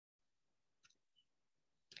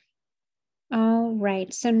All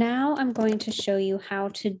right, so now I'm going to show you how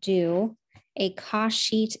to do a cost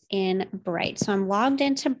sheet in Bright. So I'm logged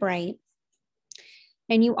into Bright,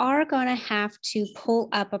 and you are going to have to pull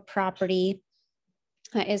up a property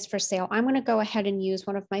that is for sale. I'm going to go ahead and use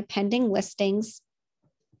one of my pending listings.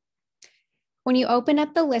 When you open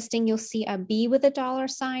up the listing, you'll see a B with a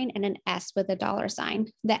 $sign and an S with a $sign.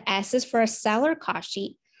 The S is for a seller cost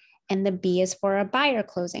sheet, and the B is for a buyer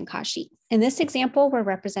closing cost sheet. In this example, we're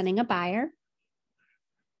representing a buyer.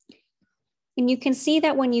 And you can see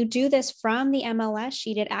that when you do this from the MLS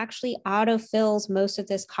sheet, it actually autofills most of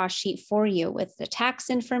this cost sheet for you with the tax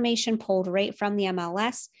information pulled right from the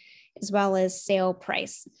MLS, as well as sale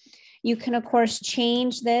price. You can, of course,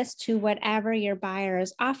 change this to whatever your buyer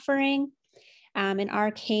is offering. In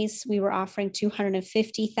our case, we were offering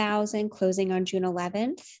 $250,000 closing on June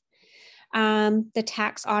 11th. The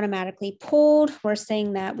tax automatically pulled. We're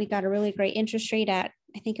saying that we got a really great interest rate at,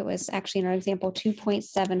 I think it was actually in our example,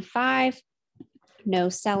 2.75. No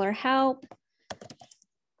seller help.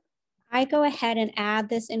 I go ahead and add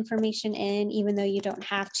this information in, even though you don't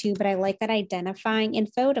have to, but I like that identifying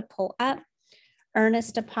info to pull up.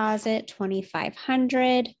 Earnest deposit,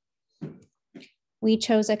 $2,500. We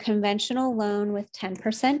chose a conventional loan with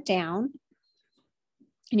 10% down.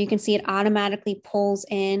 And you can see it automatically pulls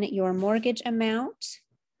in your mortgage amount.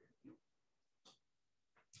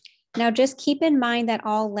 Now, just keep in mind that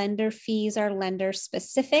all lender fees are lender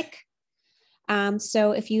specific.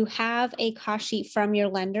 So if you have a cost sheet from your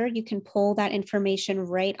lender, you can pull that information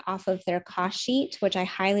right off of their cost sheet, which I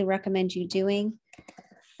highly recommend you doing.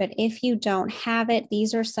 But if you don't have it,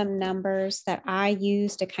 these are some numbers that I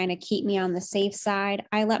use to kind of keep me on the safe side.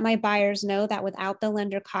 I let my buyers know that without the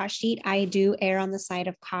lender cost sheet, I do err on the side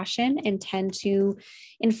of caution and tend to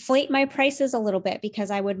inflate my prices a little bit, because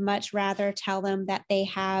I would much rather tell them that they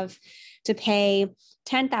have to pay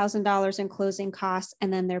 $10,000 in closing costs,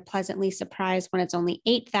 and then they're pleasantly surprised when it's only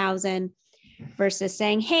 $8,000, versus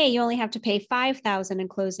saying, hey, you only have to pay $5,000 in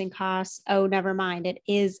closing costs. Oh, never mind, it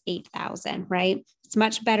is $8,000, right? It's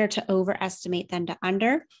much better to overestimate than to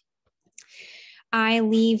under. I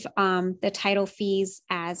leave the title fees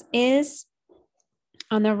as is.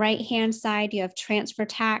 On the right-hand side, you have transfer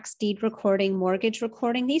tax, deed recording, mortgage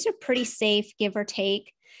recording. These are pretty safe, give or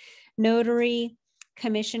take. Notary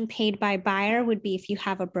commission paid by buyer would be if you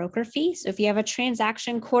have a broker fee. So if you have a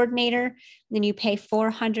transaction coordinator, then you pay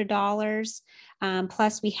 $400.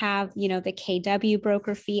 Plus we have, the KW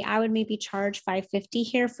broker fee. I would maybe charge $550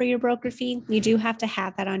 here for your broker fee. You do have to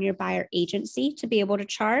have that on your buyer agency to be able to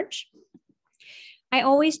charge. I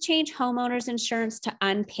always change homeowners insurance to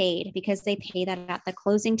unpaid, because they pay that at the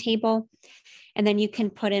closing table. And then you can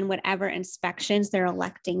put in whatever inspections they're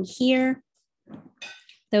electing here.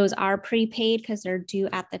 Those are prepaid because they're due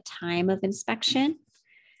at the time of inspection.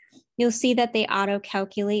 You'll see that they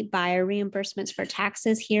auto-calculate buyer reimbursements for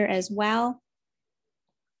taxes here as well.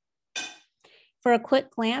 For a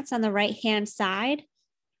quick glance on the right-hand side,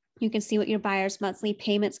 you can see what your buyer's monthly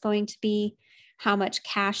payment's going to be, how much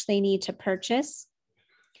cash they need to purchase.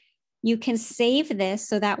 You can save this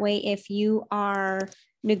so that way if you are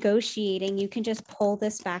negotiating, you can just pull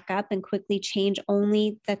this back up and quickly change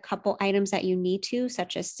only the couple items that you need to,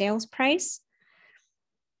 such as sales price.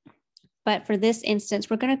 But for this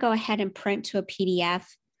instance, we're going to go ahead and print to a PDF,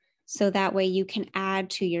 so that way you can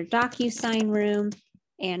add to your DocuSign room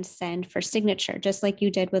and send for signature, just like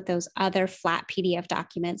you did with those other flat PDF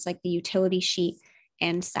documents like the utility sheet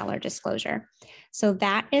and seller disclosure. So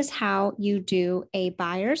that is how you do a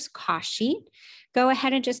buyer's cost sheet. Go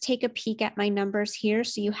ahead and just take a peek at my numbers here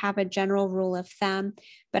so you have a general rule of thumb,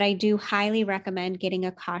 but I do highly recommend getting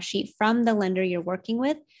a cost sheet from the lender you're working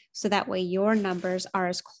with, so that way your numbers are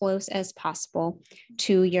as close as possible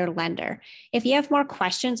to your lender. If you have more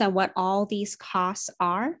questions on what all these costs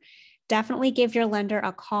are, definitely give your lender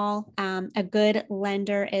a call. A good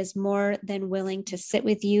lender is more than willing to sit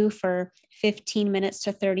with you for 15 minutes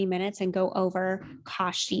to 30 minutes and go over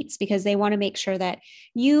cost sheets, because they want to make sure that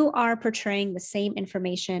you are portraying the same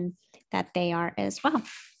information that they are as well.